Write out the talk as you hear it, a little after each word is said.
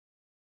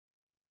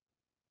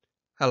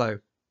Hello,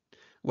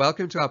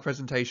 welcome to our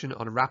presentation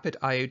on rapid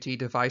IoT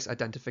device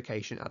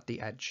identification at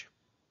the edge.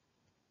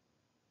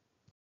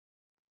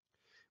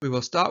 We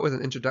will start with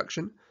an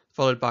introduction,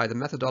 followed by the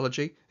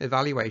methodology,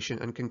 evaluation,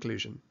 and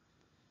conclusion.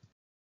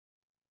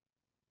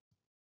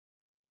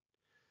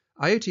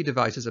 IoT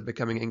devices are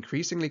becoming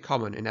increasingly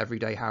common in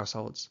everyday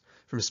households,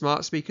 from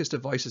smart speakers to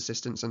voice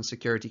assistants and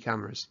security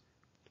cameras.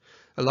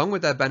 Along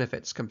with their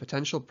benefits come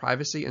potential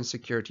privacy and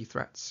security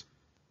threats.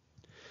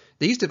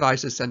 These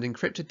devices send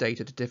encrypted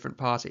data to different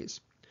parties.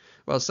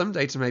 While some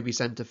data may be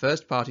sent to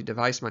first-party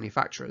device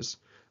manufacturers,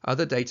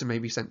 other data may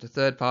be sent to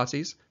third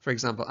parties, for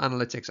example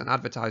analytics and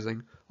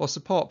advertising, or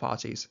support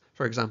parties,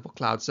 for example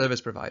cloud service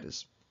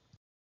providers.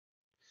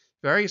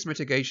 Various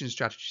mitigation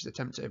strategies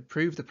attempt to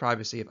improve the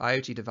privacy of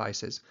IoT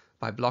devices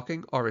by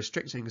blocking or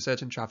restricting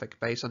certain traffic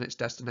based on its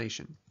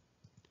destination.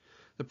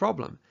 The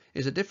problem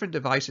is that different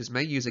devices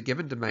may use a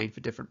given domain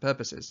for different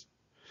purposes.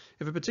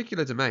 If a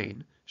particular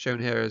domain, shown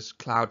here as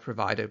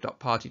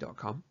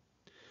cloudprovider.party.com,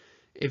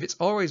 if it's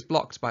always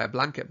blocked by a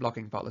blanket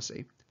blocking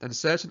policy, then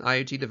certain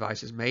IoT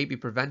devices may be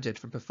prevented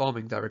from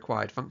performing their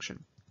required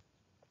function.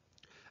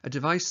 A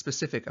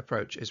device-specific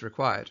approach is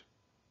required.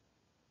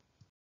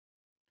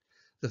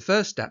 The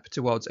first step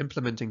towards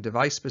implementing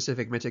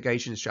device-specific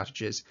mitigation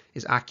strategies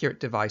is accurate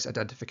device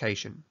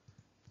identification.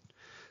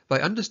 By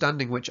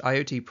understanding which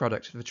IoT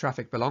product the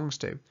traffic belongs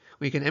to,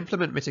 we can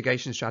implement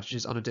mitigation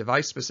strategies on a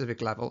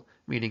device-specific level,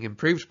 meaning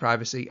improved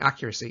privacy,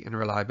 accuracy, and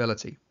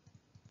reliability.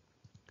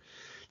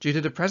 Due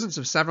to the presence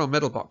of several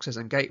middle boxes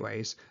and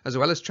gateways, as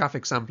well as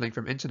traffic sampling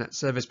from internet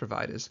service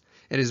providers,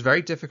 it is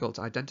very difficult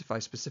to identify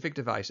specific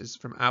devices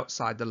from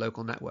outside the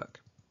local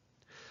network.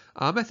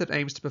 Our method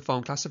aims to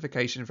perform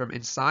classification from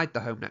inside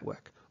the home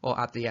network, or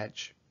at the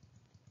edge.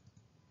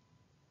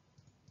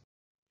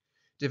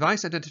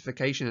 Device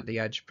identification at the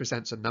edge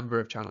presents a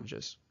number of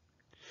challenges.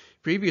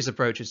 Previous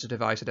approaches to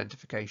device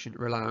identification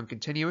rely on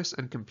continuous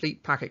and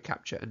complete packet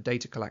capture and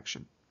data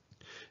collection.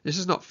 This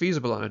is not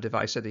feasible on a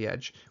device at the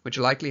edge, which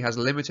likely has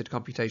limited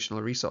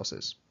computational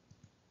resources.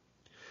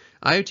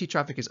 IoT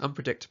traffic is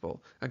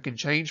unpredictable and can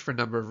change for a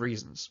number of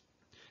reasons.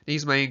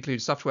 These may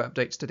include software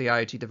updates to the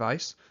IoT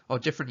device or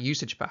different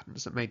usage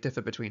patterns that may differ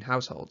between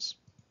households.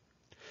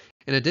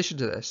 In addition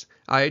to this,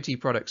 IoT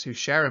products who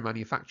share a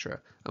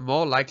manufacturer are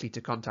more likely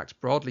to contact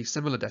broadly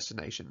similar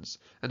destinations,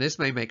 and this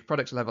may make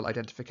product-level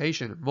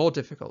identification more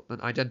difficult than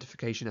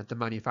identification at the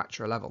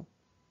manufacturer level.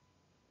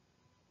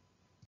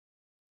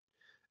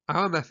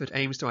 Our method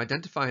aims to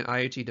identify an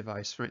IoT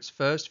device from its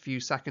first few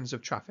seconds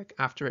of traffic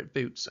after it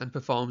boots and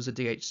performs a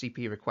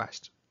DHCP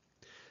request.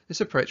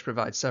 This approach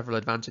provides several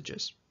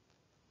advantages.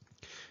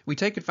 We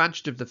take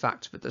advantage of the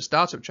fact that the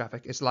startup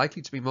traffic is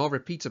likely to be more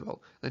repeatable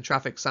than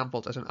traffic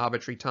sampled at an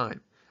arbitrary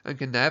time, and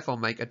can therefore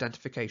make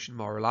identification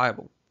more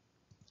reliable.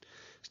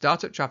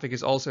 Startup traffic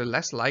is also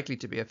less likely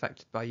to be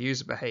affected by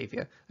user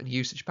behavior and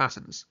usage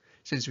patterns,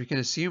 since we can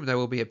assume there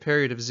will be a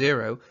period of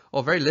zero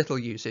or very little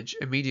usage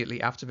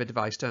immediately after the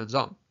device turns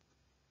on.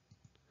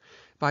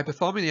 By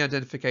performing the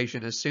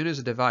identification as soon as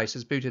a device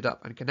is booted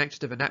up and connected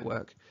to the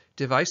network,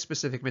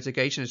 device-specific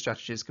mitigation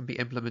strategies can be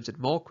implemented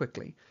more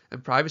quickly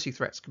and privacy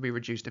threats can be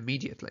reduced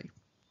immediately.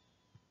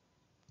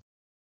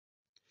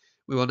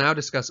 We will now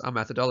discuss our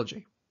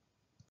methodology.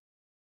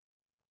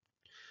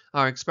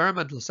 Our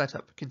experimental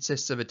setup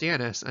consists of a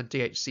DNS and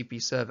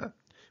DHCP server,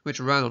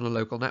 which run on a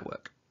local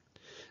network.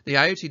 The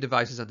IoT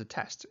devices under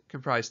test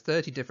comprise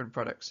 30 different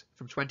products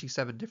from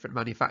 27 different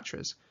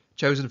manufacturers,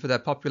 chosen for their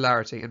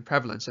popularity and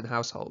prevalence in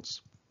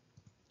households.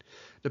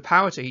 The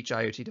power to each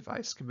IoT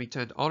device can be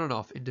turned on and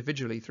off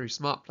individually through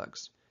smart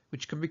plugs,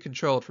 which can be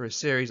controlled through a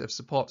series of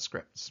support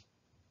scripts.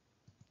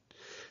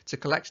 To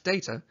collect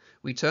data,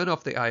 we turn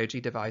off the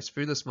IoT device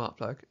through the smart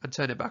plug and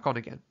turn it back on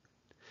again.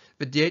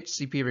 The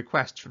DHCP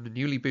request from the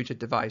newly booted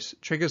device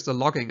triggers the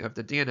logging of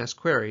the DNS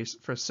queries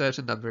for a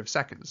certain number of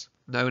seconds,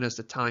 known as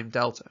the time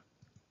delta.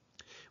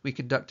 We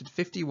conducted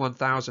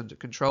 51,000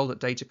 controlled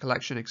data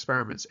collection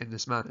experiments in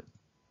this manner.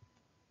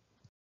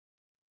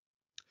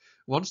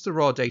 Once the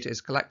raw data is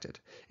collected,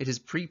 it is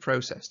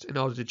pre-processed in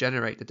order to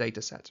generate the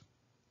dataset.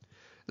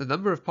 The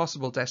number of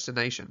possible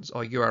destinations,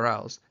 or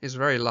URLs, is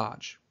very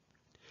large.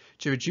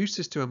 To reduce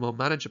this to a more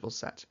manageable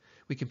set,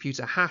 we compute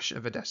a hash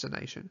of a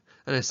destination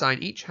and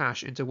assign each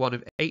hash into one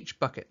of H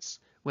buckets,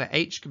 where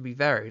H can be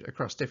varied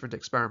across different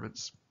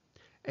experiments.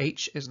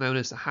 H is known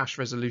as the hash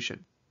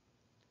resolution.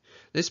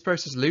 This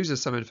process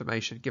loses some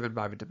information given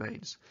by the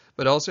domains,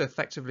 but also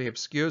effectively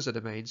obscures the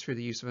domains through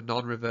the use of a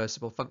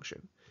non-reversible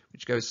function,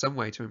 which goes some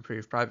way to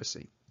improve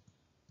privacy.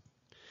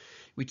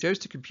 We chose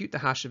to compute the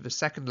hash of the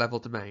second level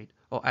domain,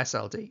 or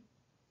SLD.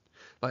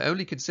 By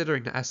only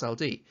considering the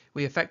SLD,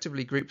 we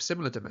effectively group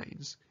similar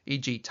domains,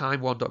 e.g.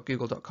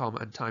 time1.google.com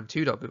and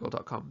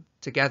time2.google.com,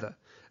 together,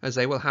 as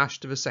they will hash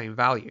to the same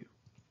value.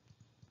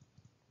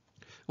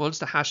 Once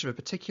the hash of a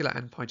particular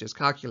endpoint is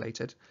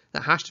calculated,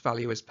 the hashed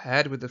value is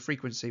paired with the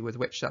frequency with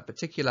which that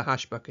particular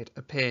hash bucket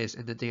appears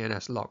in the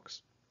DNS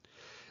logs.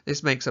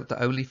 This makes up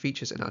the only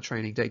features in our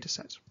training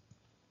dataset.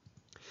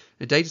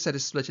 The dataset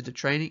is split into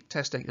training,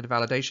 testing, and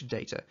validation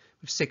data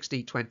with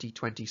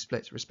 60-20-20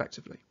 split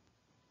respectively.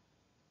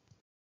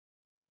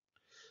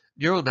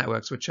 Neural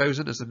networks were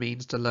chosen as a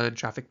means to learn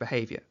traffic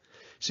behavior,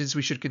 since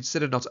we should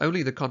consider not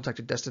only the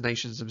contacted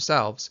destinations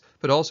themselves,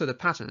 but also the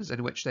patterns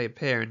in which they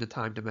appear in the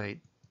time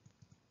domain.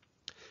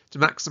 To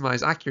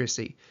maximize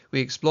accuracy,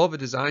 we explore the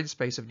design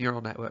space of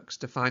neural networks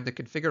to find the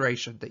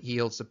configuration that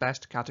yields the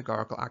best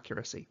categorical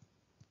accuracy.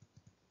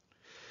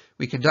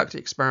 We conduct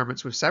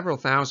experiments with several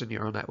thousand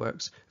neural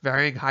networks,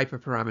 varying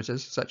hyperparameters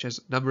such as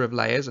number of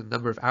layers and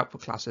number of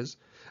output classes,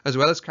 as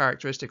well as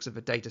characteristics of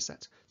a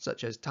dataset,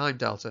 such as time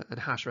delta and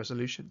hash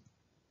resolution.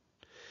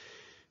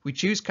 We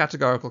choose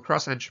categorical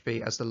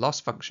cross-entropy as the loss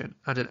function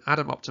and an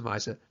Adam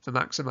optimizer for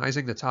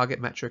maximizing the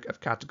target metric of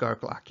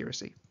categorical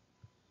accuracy.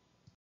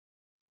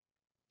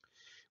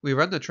 We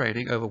run the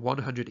training over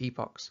 100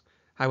 epochs.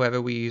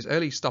 However, we use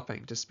early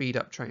stopping to speed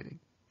up training.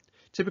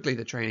 Typically,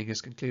 the training is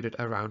concluded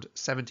around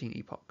 17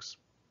 epochs.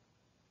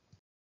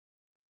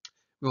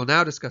 We will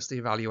now discuss the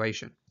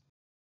evaluation.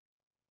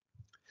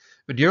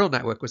 The neural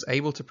network was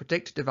able to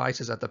predict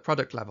devices at the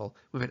product level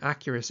with an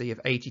accuracy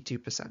of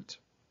 82%.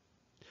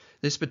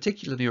 This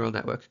particular neural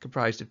network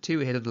comprised of 2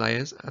 hidden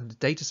layers, and the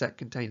dataset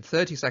contained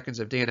 30 seconds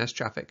of DNS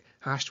traffic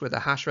hashed with a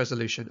hash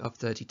resolution of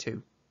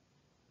 32.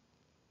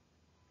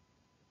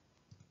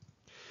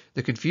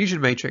 The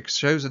confusion matrix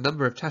shows a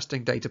number of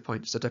testing data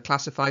points that are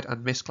classified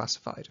and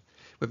misclassified,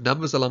 with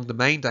numbers along the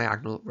main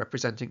diagonal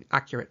representing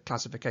accurate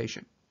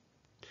classification.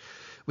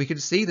 We can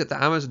see that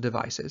the Amazon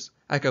devices,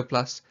 Echo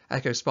Plus,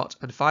 Echo Spot,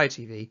 and Fire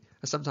TV,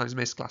 are sometimes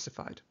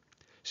misclassified,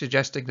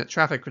 suggesting that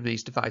traffic from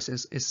these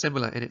devices is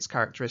similar in its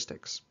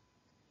characteristics.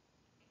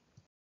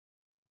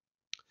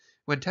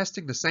 When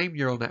testing the same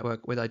neural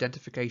network with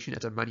identification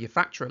at a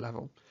manufacturer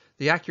level,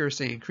 the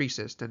accuracy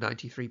increases to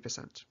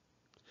 93%.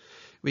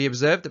 We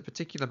observed that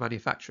particular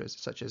manufacturers,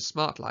 such as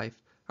SmartLife,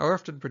 are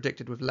often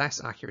predicted with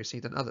less accuracy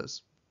than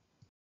others.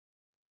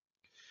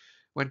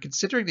 When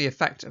considering the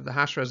effect of the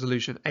hash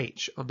resolution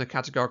h on the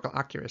categorical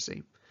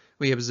accuracy,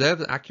 we observe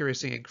that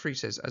accuracy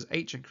increases as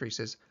h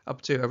increases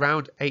up to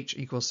around h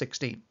equals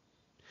 16,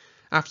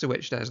 after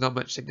which there is not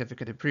much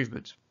significant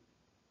improvement.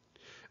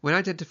 When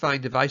identifying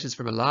devices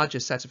from a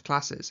larger set of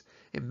classes,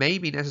 it may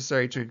be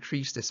necessary to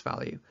increase this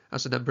value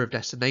as the number of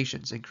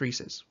destinations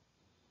increases.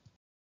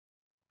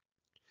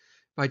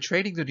 By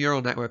training the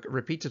neural network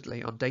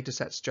repeatedly on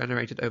datasets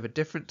generated over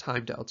different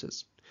time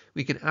deltas,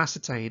 we can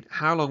ascertain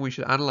how long we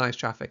should analyze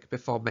traffic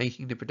before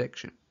making the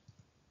prediction.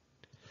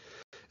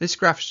 This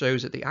graph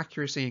shows that the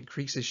accuracy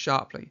increases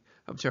sharply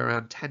up to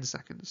around 10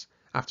 seconds,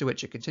 after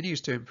which it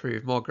continues to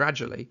improve more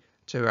gradually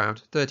to around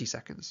 30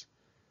 seconds.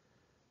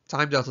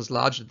 Time deltas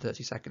larger than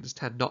 30 seconds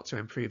tend not to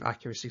improve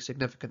accuracy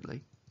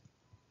significantly.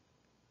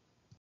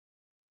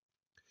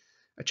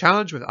 A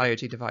challenge with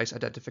IoT device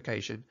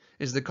identification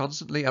is the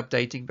constantly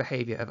updating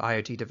behavior of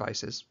IoT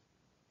devices.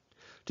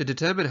 To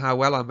determine how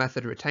well our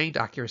method retained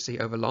accuracy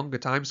over longer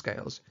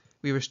timescales,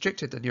 we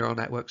restricted the neural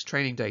network's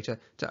training data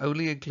to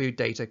only include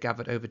data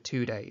gathered over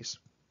 2 days.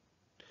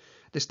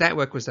 This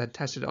network was then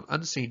tested on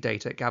unseen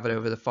data gathered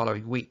over the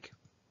following week.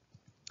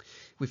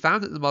 We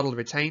found that the model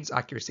retains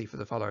accuracy for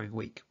the following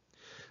week.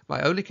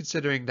 By only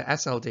considering the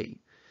SLD,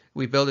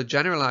 we build a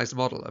generalized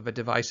model of a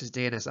device's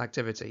DNS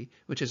activity,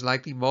 which is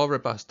likely more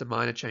robust to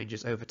minor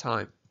changes over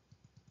time.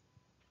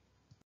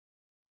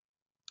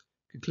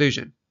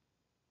 Conclusion.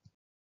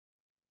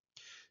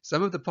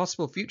 Some of the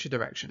possible future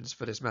directions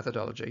for this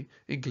methodology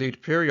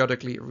include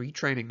periodically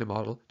retraining the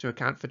model to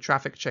account for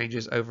traffic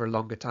changes over a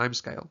longer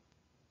timescale.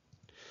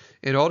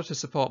 In order to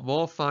support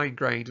more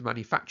fine-grained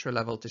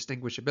manufacturer-level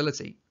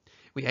distinguishability,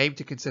 we aim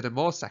to consider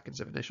more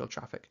seconds of initial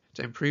traffic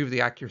to improve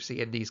the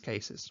accuracy in these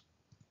cases.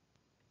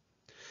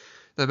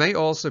 There may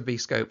also be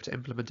scope to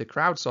implement a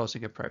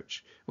crowdsourcing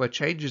approach, where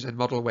changes in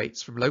model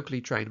weights from locally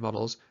trained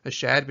models are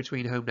shared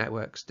between home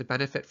networks to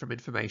benefit from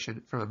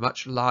information from a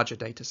much larger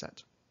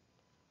dataset.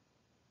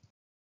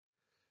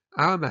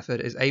 Our method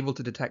is able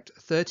to detect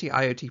 30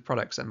 IoT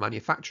products at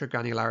manufacturer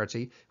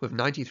granularity with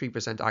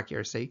 93%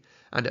 accuracy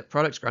and at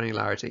product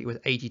granularity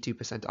with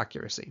 82%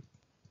 accuracy.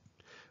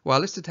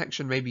 While this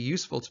detection may be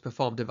useful to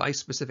perform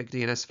device-specific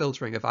DNS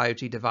filtering of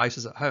IoT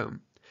devices at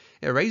home,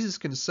 it raises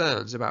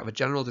concerns about the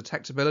general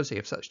detectability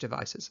of such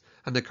devices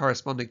and the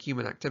corresponding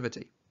human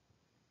activity.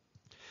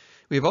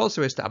 We have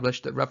also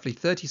established that roughly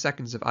 30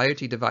 seconds of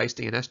IoT device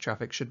DNS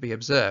traffic should be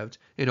observed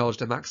in order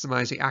to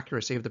maximize the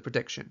accuracy of the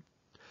prediction,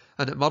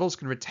 and that models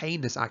can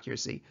retain this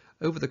accuracy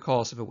over the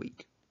course of a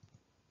week.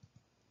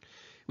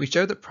 We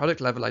show that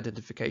product-level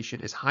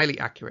identification is highly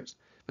accurate,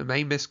 but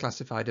may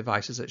misclassify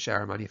devices that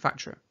share a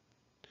manufacturer.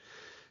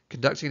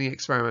 Conducting the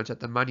experiment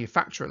at the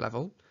manufacturer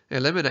level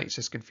eliminates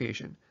this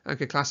confusion and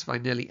can classify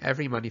nearly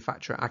every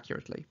manufacturer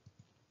accurately.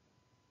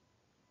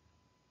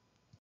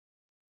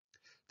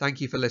 Thank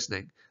you for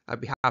listening.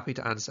 I'd be happy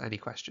to answer any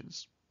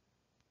questions.